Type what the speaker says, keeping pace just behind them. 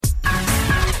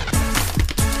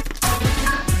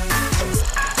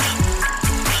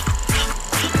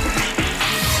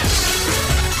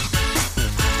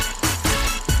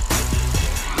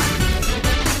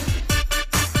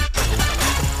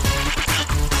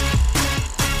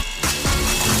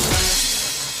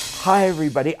Hi,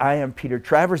 everybody. I am Peter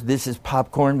Travers. This is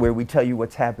Popcorn, where we tell you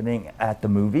what's happening at the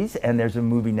movies. And there's a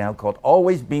movie now called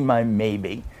Always Be My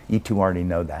Maybe. You two already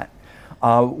know that,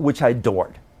 which I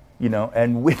adored,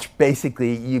 and which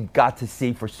basically you got to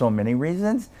see for so many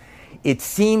reasons. It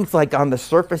seems like on the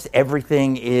surface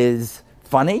everything is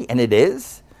funny, and it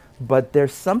is, but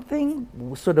there's something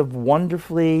sort of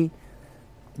wonderfully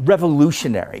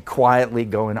revolutionary quietly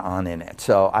going on in it.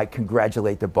 So I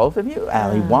congratulate the both of you.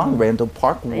 Ali Wong, Randall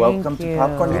Park, welcome to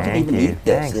Popcorn. You can even eat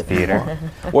this if you want.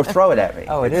 Or throw it at me.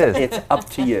 Oh, it is. It's up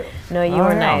to you. No, you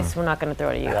were nice. We're not going to throw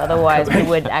it at you. Otherwise, we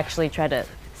would actually try to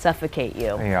suffocate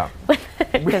you. Yeah.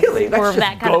 Really? Let's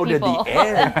just go to the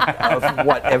end of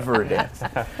whatever it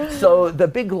is. So the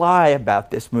big lie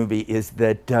about this movie is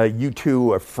that you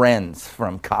two are friends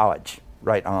from college.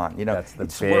 Right on, That's the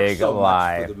big so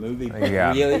lie. Much for the movie,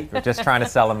 yeah, really? We're just trying to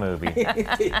sell a movie.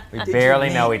 We barely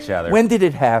know each other. When did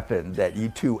it happen that you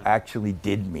two actually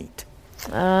did meet?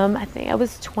 I think I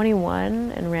was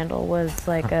 21 and Randall was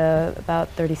about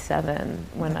 37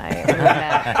 when I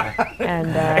met, and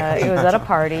it was at a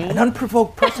party. An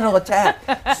unprovoked personal attack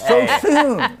so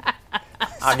soon.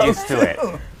 I'm used to it.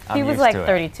 He was like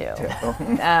 32.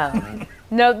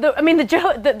 No,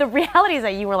 the reality is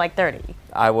that you were like 30.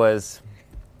 I was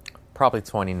probably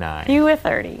 29. You were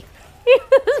 30.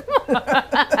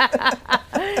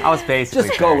 I was basically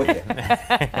just go with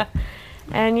it.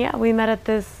 And yeah, we met at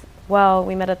this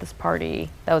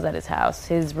party that was at his house.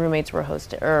 His roommates were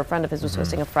a friend of his was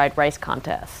hosting a fried rice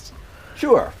contest.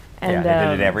 Sure. And, they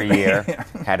did it every year.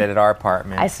 Had it at our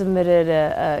apartment. I submitted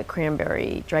a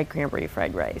dried cranberry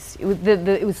fried rice.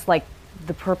 The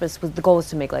goal was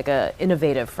to make like a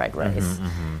innovative fried rice.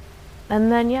 And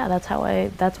then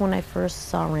that's when I first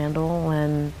saw Randall,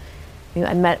 and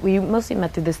we mostly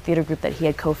met through this theater group that he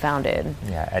had co-founded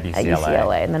at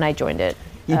UCLA. And then I joined it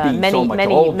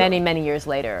many years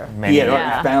later. He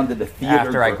had founded a theater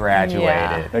after I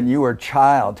graduated. And you were a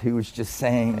child who was just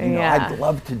saying, I'd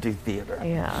love to do theater.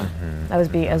 Yeah, I was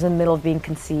in the middle of being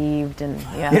conceived, and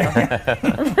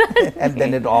and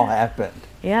then it all happened.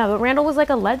 Yeah, but Randall was like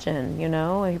a legend,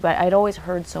 But I'd always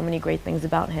heard so many great things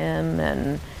about him,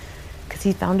 and because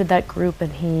he founded that group,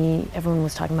 and everyone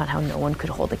was talking about how no one could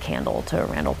hold a candle to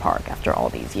Randall Park after all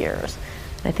these years.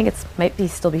 And I think it might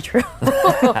still be true.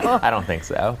 I don't think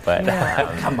so, but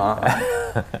come on.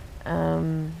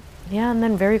 And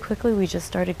then very quickly we just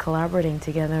started collaborating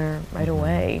together right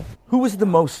away. Who was the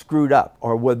most screwed up,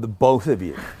 or were the both of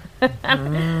you?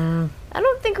 I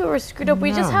don't think we were screwed up.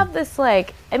 We just have this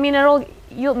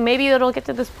maybe it'll get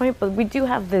to this point, but we do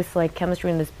have this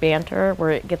chemistry and this banter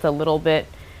where it gets a little bit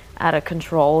out of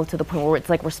control to the point where it's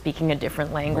like we're speaking a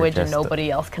different language and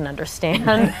nobody else can understand.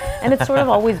 And it's sort of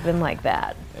always been like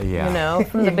that,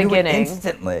 from the beginning.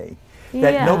 Instantly.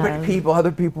 That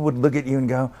other people would look at you and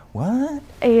go, what?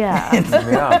 Yeah.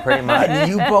 Yeah, pretty much. And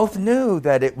you both knew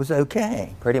that it was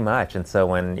okay. Pretty much. And so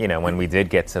when we did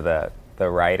get to the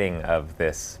writing of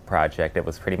this project, it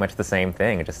was pretty much the same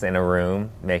thing. Just in a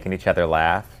room, making each other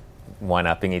laugh,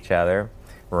 one-upping each other,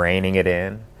 reining it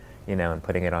in, and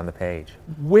putting it on the page.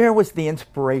 Where was the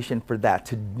inspiration for that,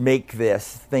 to make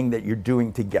this thing that you're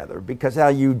doing together? Because how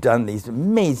you've done these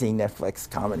amazing Netflix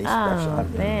comedy specials. Oh,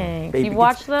 thanks. Baby, you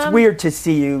watched them? It's weird to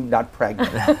see you not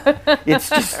pregnant. It's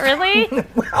just... Really?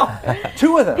 Well,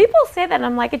 two of them. People say that, and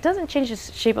I'm like, it doesn't change the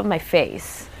shape of my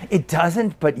face. It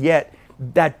doesn't, but yet...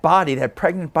 that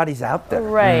pregnant body's out there.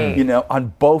 Right.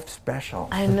 On both specials.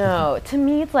 I know. To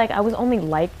me, it's like I was only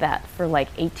like that for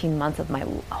 18 months of my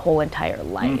whole entire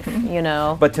life,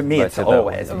 But to me, it's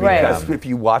always. Because right. if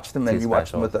you watch them and you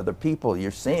watch them with other people, you're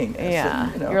seeing this.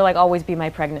 Yeah. And, You're like, always be my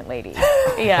pregnant lady.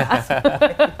 Yeah.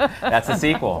 That's a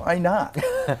sequel. Why not?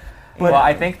 Well,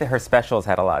 I think that her specials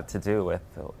had a lot to do with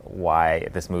why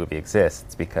this movie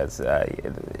exists, because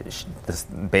this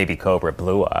baby cobra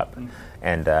blew up,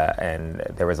 and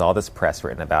there was all this press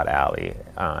written about Ali,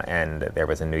 and there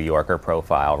was a New Yorker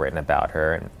profile written about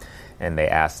her, and they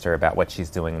asked her about what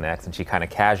she's doing next, and she kind of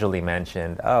casually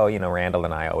mentioned, Randall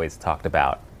and I always talked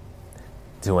about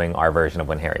doing our version of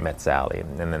When Harry Met Sally,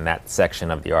 and then that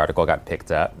section of the article got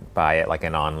picked up by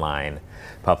an online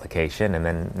publication, and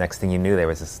then next thing you knew, there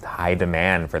was this high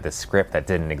demand for this script that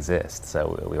didn't exist.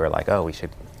 So we were like, we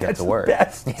should get to work.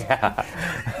 That's the best.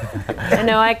 Yeah. I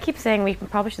know. I keep saying we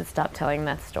probably should stop telling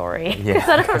that story. Yeah,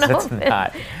 I don't know it's if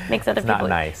not, it makes other it's people. Not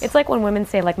nice. It's like when women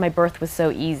say, my birth was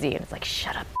so easy, and it's like,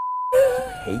 shut up.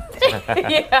 Hate that.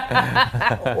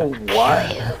 Yeah. Oh,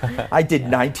 what? I did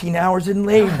 19 hours in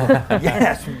labor.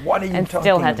 Yes. What are you talking about? And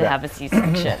still had to have a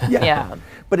C-section. Yeah.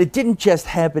 But it didn't just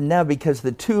happen now, because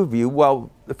the two of you,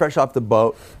 fresh off the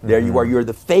boat, there you are. You're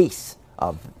the face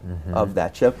of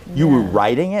that show. You were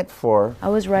writing it for I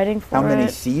was writing for how many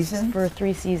it seasons? For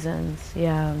 3 seasons,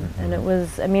 yeah. And it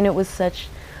was, I mean, it was such,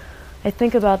 I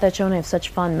think about that show and I have such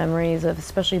fond memories of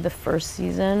especially the first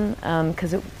season,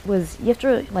 because it was, you have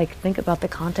to like think about the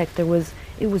context. It was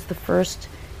the first,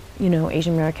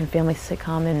 Asian American family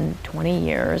sitcom in 20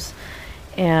 years.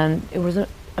 And it was an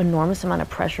enormous amount of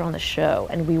pressure on the show.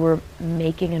 And we were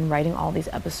making and writing all these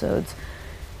episodes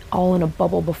all in a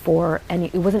bubble before, and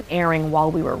it wasn't airing while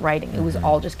we were writing. It was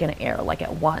all just going to air like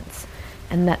at once.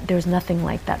 And that there's nothing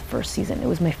like that first season. It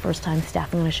was my first time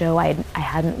staffing on a show. I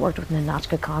hadn't worked with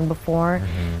Ninotchka Khan before,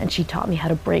 and she taught me how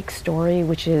to break story,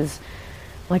 which is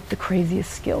like the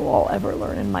craziest skill I'll ever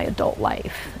learn in my adult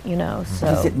life. So What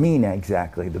does it mean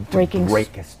exactly? The break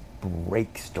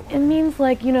story. It means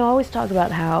like, I always talk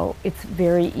about how it's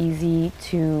very easy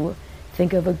to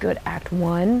think of a good act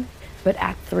 1, but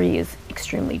act 3 is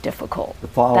extremely difficult. The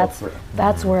follow-through.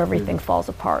 That's where everything falls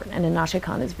apart. And Ninotchka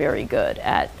Khan is very good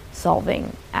at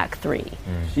solving act 3.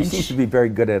 She seems to be very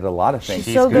good at a lot of things.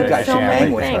 She's so good at so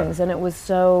many with things. her.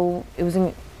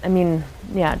 And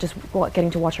just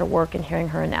getting to watch her work and hearing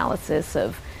her analysis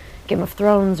of Game of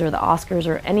Thrones or the Oscars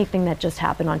or anything that just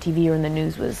happened on TV or in the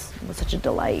news was such a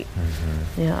delight.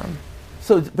 Yeah.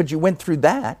 So, but you went through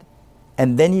that,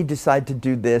 and then you decide to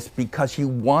do this because you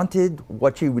wanted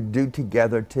what you would do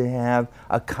together to have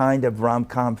a kind of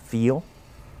rom-com feel?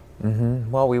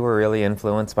 Well, we were really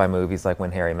influenced by movies like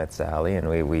When Harry Met Sally, and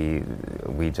we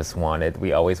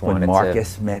always wanted When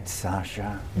Marcus met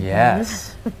Sasha.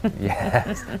 Yes,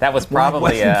 yes. That was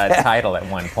probably a title at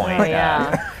one point. Oh,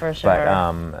 yeah, for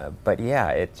sure. But yeah,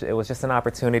 it was just an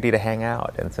opportunity to hang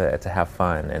out and to have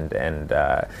fun, and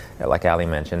like Ali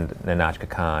mentioned, Ninotchka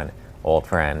Khan, old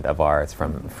friend of ours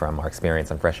from our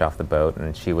experience on Fresh Off the Boat,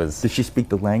 and she was... Does she speak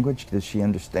the language? Does she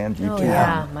understand you too?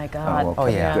 Yeah, my God. Oh,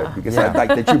 okay, yeah. good, because I like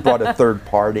that you brought a third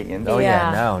party in. Oh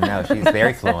no, she's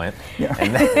very fluent. Yeah.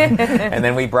 And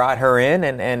then we brought her in,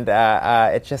 and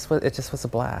it just was a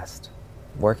blast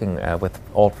working with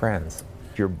old friends.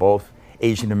 You're both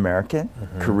Asian American,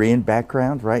 Korean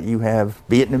background, right? You have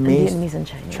Vietnamese, and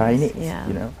Chinese.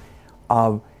 Yeah.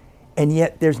 And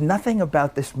yet there's nothing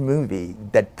about this movie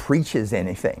that preaches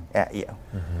anything at you.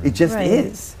 It just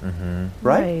is,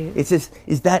 right? It's just,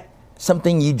 is that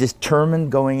something you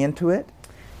determined going into it?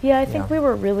 Yeah, I think we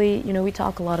were really, we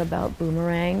talk a lot about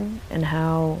Boomerang and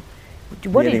how...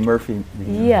 Eddie Murphy.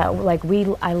 Yeah,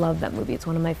 I love that movie. It's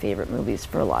one of my favorite movies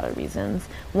for a lot of reasons.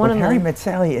 Harry Met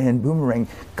Sally and Boomerang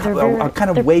are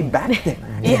kind of way back there.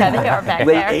 Yeah, they are back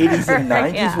Late there. 80s and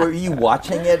 90s. Yeah. Were you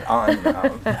watching it on...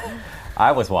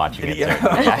 I was watching it.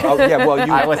 Oh, yeah, well,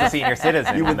 I was a senior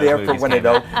citizen. You were there for when it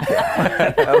opened.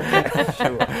 Okay,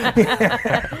 sure.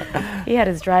 He had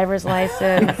his driver's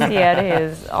license. He had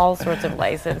his all sorts of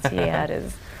license. He had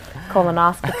his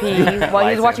colonoscopy while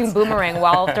he was watching Boomerang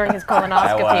during his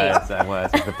colonoscopy. I was. It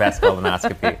was the best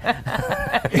colonoscopy.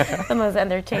 The most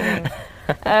entertaining.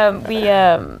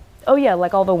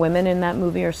 Like all the women in that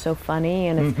movie are so funny,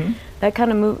 and it's that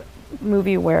kind of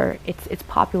movie where it's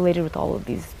populated with all of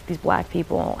these black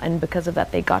people, and because of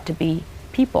that they got to be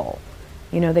people.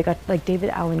 They got, like, David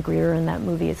Alan Grier in that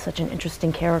movie is such an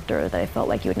interesting character that I felt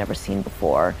like you had never seen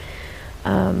before,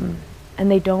 and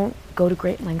they don't go to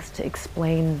great lengths to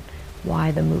explain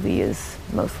why the movie is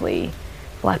mostly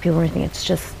black people or anything. It's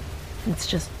just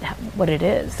what it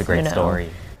is. It's a great story.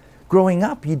 Growing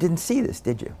up, you didn't see this,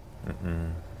 did you?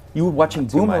 You were watching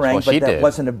Boomerang, well, but that did.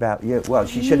 wasn't about you. Well,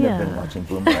 she shouldn't have been watching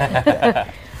Boomerang.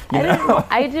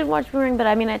 I did watch Boomerang, but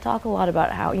I talk a lot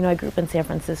about how, I grew up in San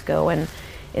Francisco, and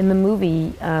in the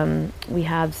movie, we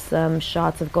have some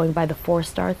shots of going by the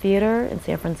 4-Star Theater in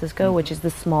San Francisco, which is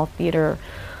this small theater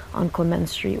on Clement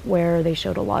Street where they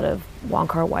showed a lot of Wong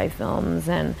Kar-wai films,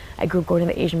 and I grew up going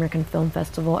to the Asian American Film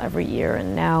Festival every year,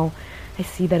 and now I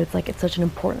see that it's such an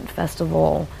important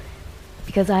festival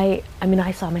because I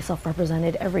saw myself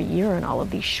represented every year in all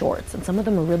of these shorts, and some of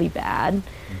them were really bad,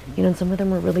 and some of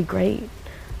them were really great.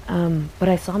 But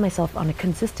I saw myself on a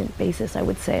consistent basis, I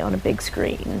would say, on a big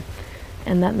screen.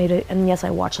 And that made it, and yes,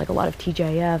 I watched a lot of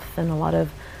TJF and a lot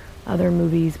of other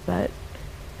movies, but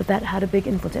that had a big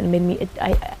influence, and it made me,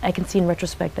 I can see in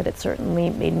retrospect that it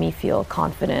certainly made me feel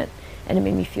confident, and it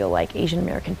made me feel like Asian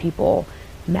American people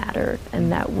mattered,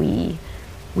 and that we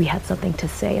had something to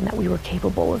say, and that we were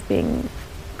capable of being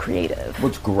creative. Well,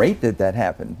 it's great that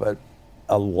happened, but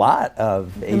a lot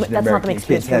of Asian American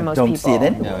kids don't see it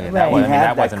anymore. No, Right. We have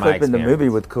that wasn't my clip in the movie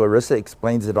with Clarissa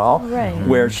Explains It All,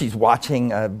 where she's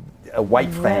watching a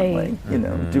white family,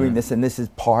 doing this, and this is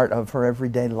part of her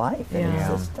everyday life and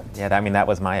existence. Yeah, that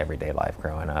was my everyday life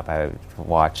growing up. I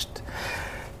watched,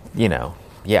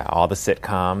 yeah, all the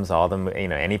sitcoms,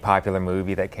 any popular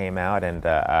movie that came out, and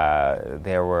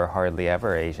there were hardly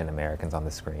ever Asian Americans on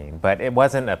the screen. But it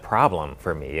wasn't a problem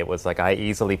for me. It was like I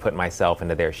easily put myself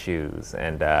into their shoes,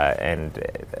 and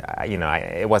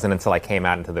it wasn't until I came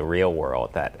out into the real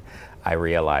world that I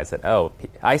realized that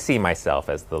I see myself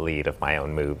as the lead of my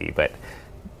own movie, but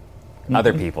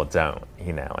other people don't,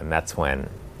 and that's when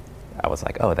I was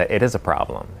like, that it is a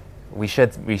problem. We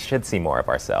should see more of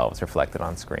ourselves reflected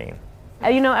on screen.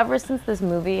 Ever since this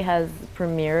movie has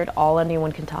premiered, all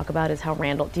anyone can talk about is how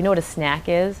Randall. Do you know what a snack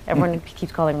is? Everyone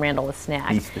keeps calling Randall a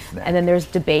snack. He's the snack. And then there's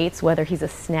debates whether he's a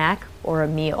snack or a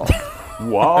meal.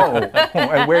 Whoa!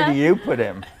 And where do you put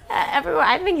him? Everywhere.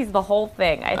 I think he's the whole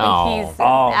thing. I think he's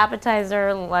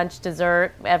appetizer, lunch,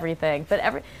 dessert, everything.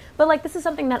 But like this is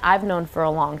something that I've known for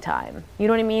a long time. You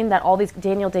know what I mean? That all these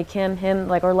Daniel Day Kim, him,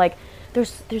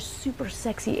 there's super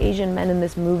sexy Asian men in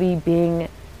this movie being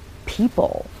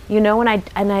people, and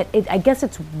I guess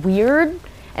it's weird,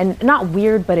 and not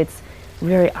weird, but it's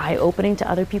very eye-opening to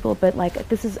other people. But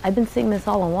I've been seeing this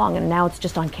all along, and now it's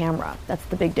just on camera. That's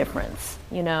the big difference,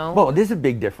 Well, it is a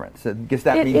big difference because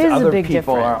that means other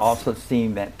people are also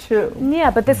seeing that too.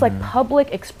 Yeah, but this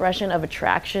public expression of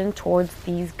attraction towards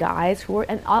these guys who are,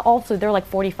 and also they're like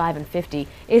 45 and 50,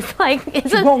 is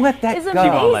You won't let that go. Amazing. She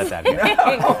won't let that go.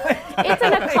 It's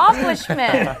an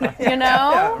accomplishment,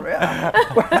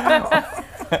 Wow.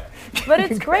 But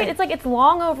it's great. It's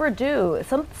long overdue.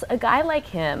 A guy like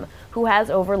him who has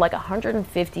over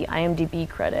 150 IMDb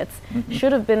credits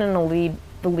should have been in the lead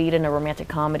in a romantic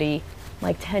comedy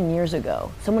 10 years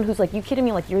ago. Someone who's you kidding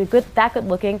me? You're that good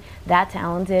looking, that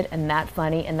talented, and that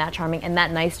funny, and that charming, and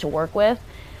that nice to work with.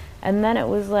 And then it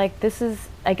was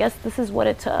I guess this is what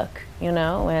it took,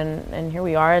 and here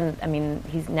we are. And I mean,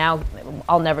 he's now,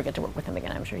 I'll never get to work with him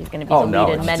again. I'm sure he's going to be the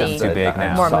lead in many too big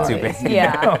now. more Sorry. movies. Too big.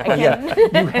 Yeah,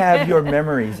 You have your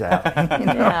memories out.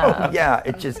 Yeah,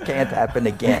 it just can't happen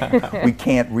again. We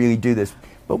can't really do this.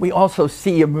 But we also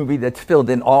see a movie that's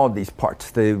filled in all of these parts.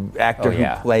 The actor who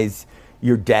plays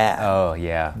your dad. Oh,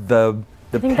 yeah. The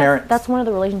parents. That's one of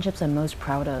the relationships I'm most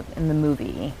proud of in the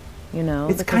movie.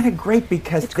 It's kind of great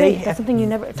because that's something you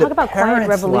never talk about. Quiet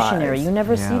revolutionary. You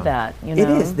never see that. It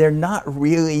is. They're not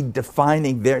really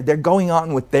defining. They're going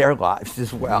on with their lives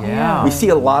as well. Yeah. We see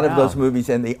a lot of those movies,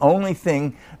 and the only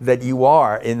thing that you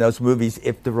are in those movies,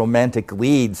 if the romantic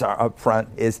leads are up front,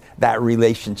 is that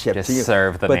relationship. Just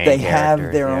serve the but main they characters,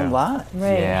 have their own lives.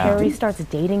 Right. Yeah. Harry starts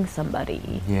dating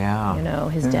somebody. Yeah.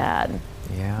 His dad.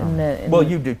 Yeah. Well,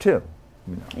 you do too.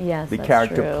 Yes, the that's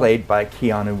character true. played by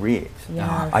Keanu Reeves.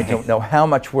 Yes. I don't know how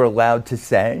much we're allowed to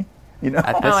say.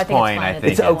 At this point, I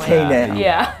think it's okay now.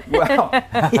 Yeah. Well,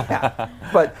 yeah.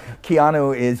 But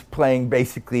Keanu is playing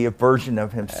basically a version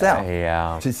of himself.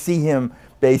 To see him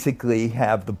basically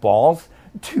have the balls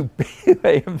to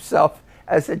play himself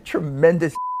as a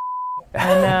tremendous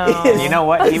I know. You know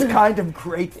what? It's kind of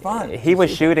great fun. He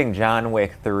was shooting John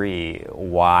Wick 3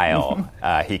 while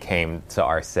he came to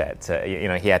our set.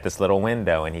 He had this little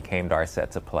window, and he came to our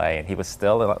set to play, and he was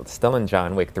still in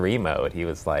John Wick 3 mode. He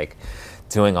was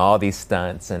doing all these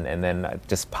stunts, and then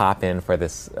just pop in for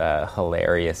this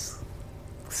hilarious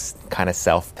kind of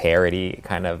self-parody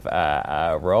kind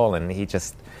of role, and he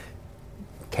just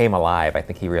came alive. I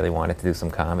think he really wanted to do some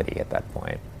comedy at that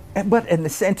point. But in the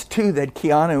sense, too, that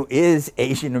Keanu is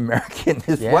Asian American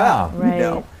as well,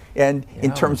 right. And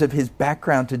in terms of his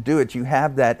background to do it, you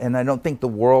have that, and I don't think the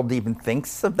world even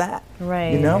thinks of that.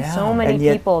 Right. Yeah. So many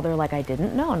people, they're like, I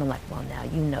didn't know. And I'm like, well, now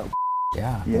you know.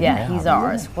 Yeah, he's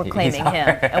ours. We're claiming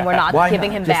him, and we're not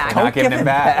giving him back. Not giving him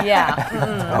back.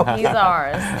 Yeah, he's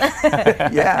ours.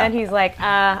 And he's like,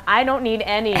 I don't need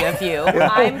any of you.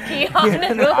 I'm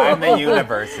Keanu. I'm the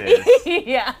universe's.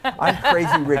 Yeah. I'm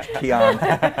Crazy Rich Keanu.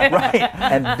 Right.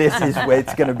 And this is where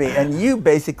it's going to be. And you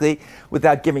basically,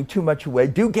 without giving too much away,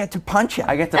 do get to punch him.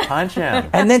 I get to punch him.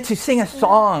 And then to sing a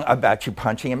song about you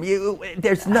punching him.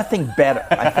 There's nothing better,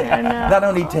 I think. Not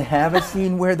only to have a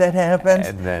scene where that happens,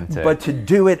 and then but to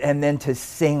do it and then to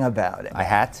sing about it. I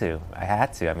had to.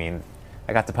 I mean,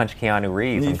 I got to punch Keanu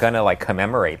Reeves. I'm going to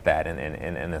commemorate that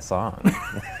in a song.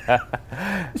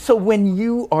 So when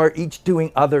you are each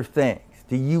doing other things,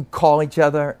 do you call each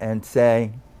other and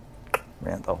say,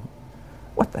 Randall,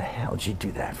 what the hell did you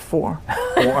do that for?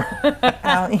 Or,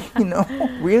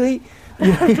 really?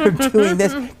 You're doing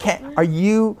this? Are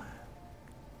you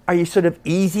sort of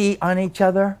easy on each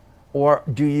other? Or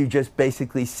do you just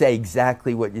basically say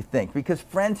exactly what you think? Because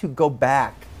friends who go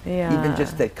back, even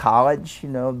just at college,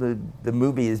 the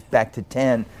movie is back to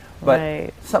 10.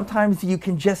 But sometimes you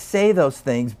can just say those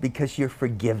things because you're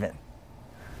forgiven.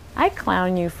 I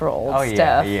clown you for old Oh, yeah,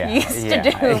 stuff yeah, you used yeah.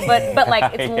 to do, but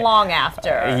like it's long after.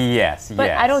 Yes, But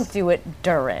yes. I don't do it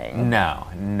during. No.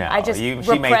 I just She may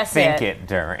repress think it. it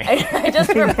during. I just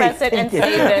repress it and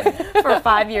save it for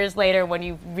 5 years later when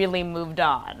you've really moved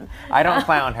on. I don't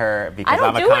clown her because don't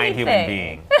I'm a do kind human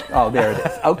anything. being. Oh, there it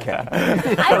is. Okay.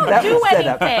 I don't do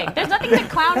anything. There's nothing to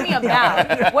clown me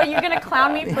about. What, you're going to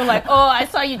clown me for like, oh, I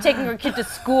saw you taking your kid to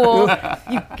school.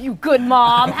 You good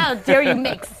mom. How dare you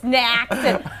make snacks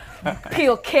and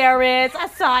peel carrots. I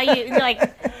saw you. Like,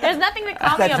 there's nothing to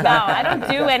clown me about. I don't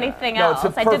do anything else.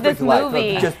 It's a I did this perfect life of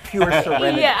movie. just pure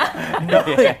serenity. Yeah.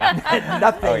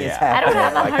 Nothing is I happening. don't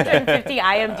have like that. 150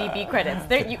 IMDb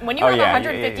credits. When you Oh, have yeah,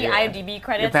 150 yeah. IMDb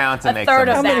credits, bound to a make third some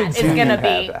of How many that do is going to you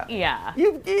be, have?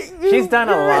 yeah. She's done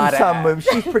a you're lot in of some act- movies.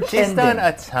 She's pretending. She's done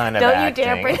a ton of Don't acting. you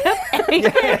dare bring up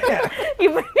anything. You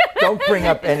bring- Don't bring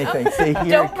up anything. See,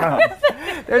 here it comes.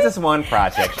 There's this one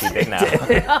project she did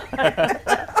now.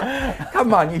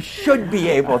 Come on, you should be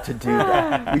able to do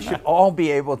that. We should all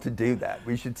be able to do that.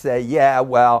 We should say, yeah,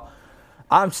 well,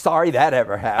 I'm sorry that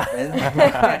ever happened.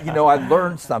 I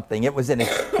learned something. It was an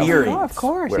experience. Of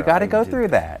course. You where got to I go did through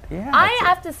that. that. Yeah. I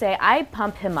have to say, I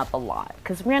pump him up a lot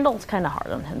because Randall's kind of hard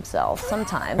on himself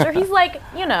sometimes. Or he's like,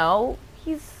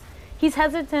 he's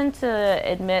hesitant to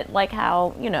admit like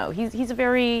how, he's a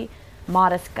very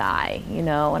modest guy, and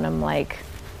I'm like,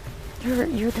 you're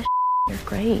the you're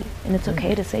great. And it's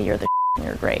okay to say you're the and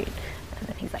you're great. And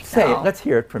then he's like, Say no. it. Let's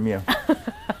hear it from you. You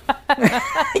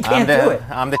I'm can't do it.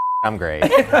 I'm great.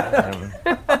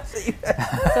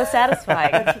 So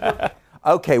satisfying.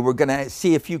 Okay, we're going to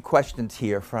see a few questions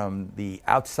here from the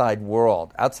outside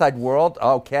world. Outside world?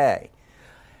 Okay.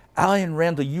 Allie and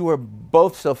Randall, you are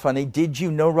both so funny. Did you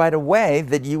know right away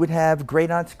that you would have great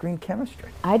on-screen chemistry?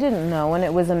 I didn't know, and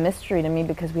it was a mystery to me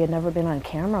because we had never been on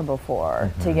camera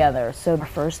before together. So our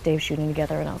first day of shooting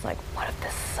together, and I was like, what if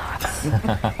this sucks?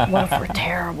 What if we're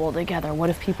terrible together? What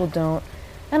if people don't?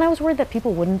 And I was worried that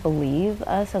people wouldn't believe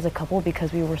us as a couple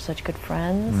because we were such good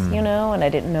friends, and I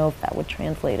didn't know if that would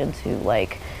translate into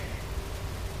like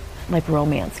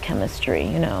romance chemistry,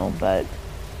 but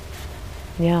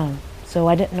yeah. So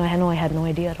I didn't know. I had no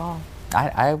idea at all.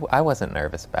 I wasn't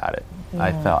nervous about it. Yeah.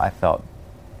 I felt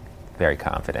very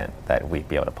confident that we'd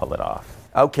be able to pull it off.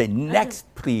 Okay,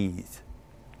 next, please.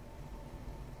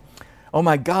 Oh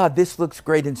my God, this looks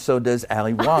great, and so does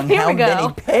Ali Wong. Here How we go.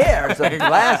 many pairs of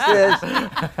glasses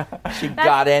she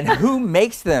got in? Who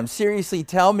makes them? Seriously,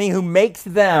 tell me who makes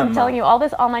them. I'm telling you, all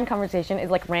this online conversation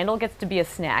is like Randall gets to be a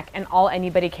snack, and all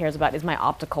anybody cares about is my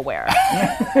optical wear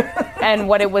and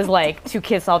what it was like to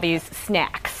kiss all these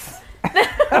snacks.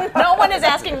 No one is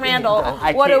asking Randall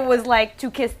what it was like to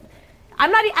kiss. I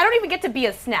don't even get to be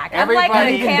a snack. I'm like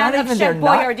Everybody- a can not of even- Chef they're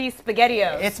not- Boyardee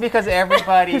SpaghettiOs. It's because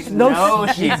everybody no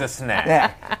knows she's a snack.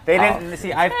 Yeah. They didn't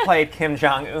see. I've played Kim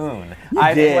Jong Un.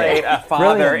 I've did. played a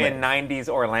father Brilliantly. in '90s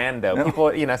Orlando.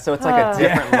 People, so it's like a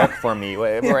different look for me.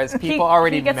 Whereas people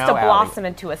already he gets know to Allie. blossom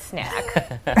into a snack.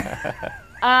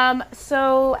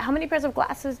 So how many pairs of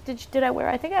glasses did I wear?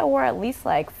 I think I wore at least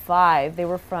like 5. They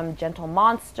were from Gentle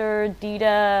Monster,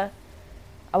 Dita.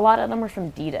 A lot of them were from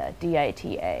Dita,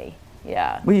 D-I-T-A.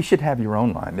 Yeah. Well, you should have your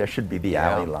own line. There should be the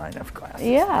Ali line of glasses.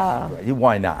 Yeah.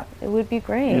 Why not? It would be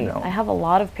great. I have a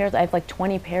lot of pairs. I have like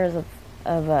 20 pairs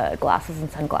of glasses and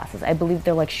sunglasses. I believe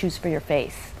they're like shoes for your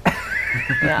face.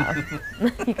 Yeah.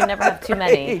 You can never have too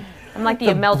many. I'm like the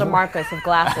Imelda Marcos of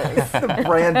glasses. The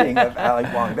branding of Ali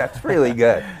Wong. That's really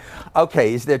good.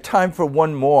 Okay, is there time for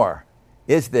one more?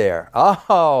 Is there?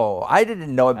 Oh, I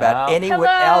didn't know about anyone Hello?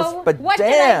 else but what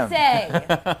damn. did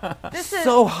I say? This is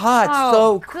So hot, oh,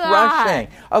 so God. crushing.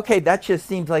 Okay, that just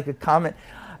seems like a comment.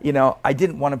 I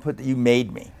didn't want to put that you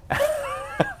made me.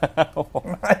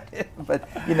 But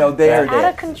there it is. Out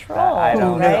of control, I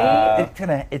don't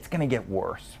right? It's gonna get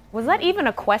worse. Was that even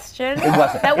a question? It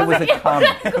wasn't. That It was wasn't a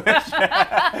comment.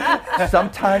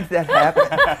 Sometimes that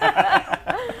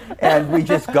happens, and we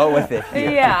just go with it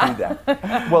here Yeah. to do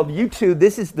that. Well, you two,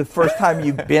 this is the first time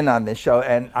you've been on this show,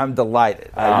 and I'm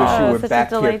delighted. I wish you were such a back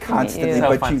here delight to meet constantly. you. So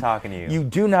But fun talking to you. You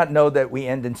do not know that we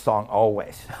end in song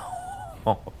always.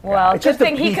 Well, It's good just a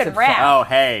thing he piece could of rap. Oh,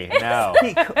 hey, no.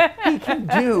 He can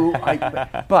do,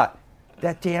 but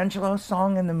that D'Angelo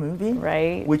song in the movie,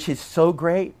 Right. which is so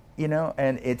great,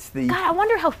 and it's the God, I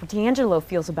wonder how D'Angelo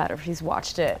feels about it if he's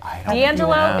watched it. don't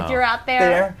D'Angelo, know. if you're out there.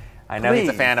 there. I know he's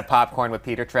a Please. fan of Popcorn with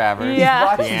Peter Travers. Yeah. He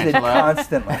watches it D'Angelo.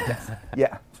 constantly.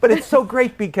 Yeah, but it's so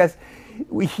great because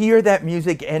we hear that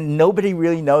music and nobody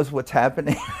really knows what's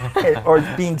happening or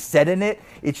is being said in it.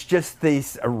 It's just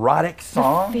this erotic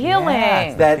song. Feeling.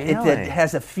 It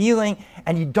has a feeling,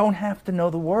 and you don't have to know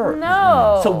the words.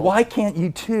 No. So why can't you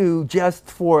two, just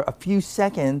for a few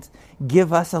seconds,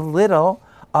 give us a little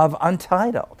of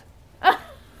Untitled?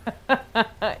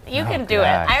 You can do it.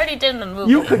 I already did in the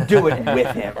movie. You could do it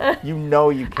with him. You know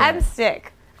you can. I'm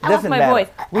sick. I lost Doesn't my matter. voice.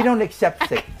 We don't accept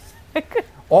sickness.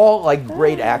 All like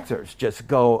great actors just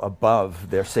go above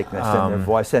their sickness and their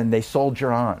voice, and they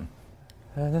soldier on.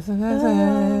 How does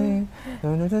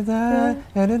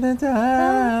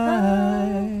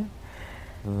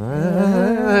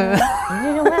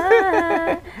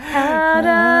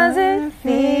it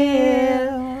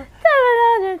feel?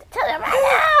 Tell them right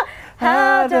now.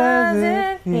 How does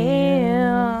it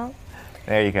feel?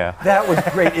 There you go. That was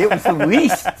great. It was the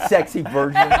least sexy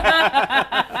version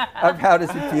of How Does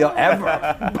It Feel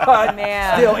ever. But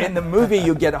still, in the movie,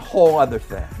 you get a whole other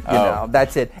thing. You know,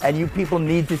 that's it. And you people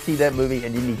need to see that movie,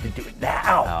 and you need to do it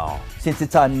now. Since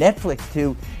it's on Netflix,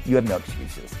 too, you have no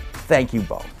excuses. Thank you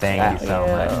both. Thank you so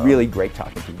much. Really great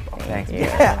talking to you both. Thank you.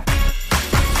 Yeah.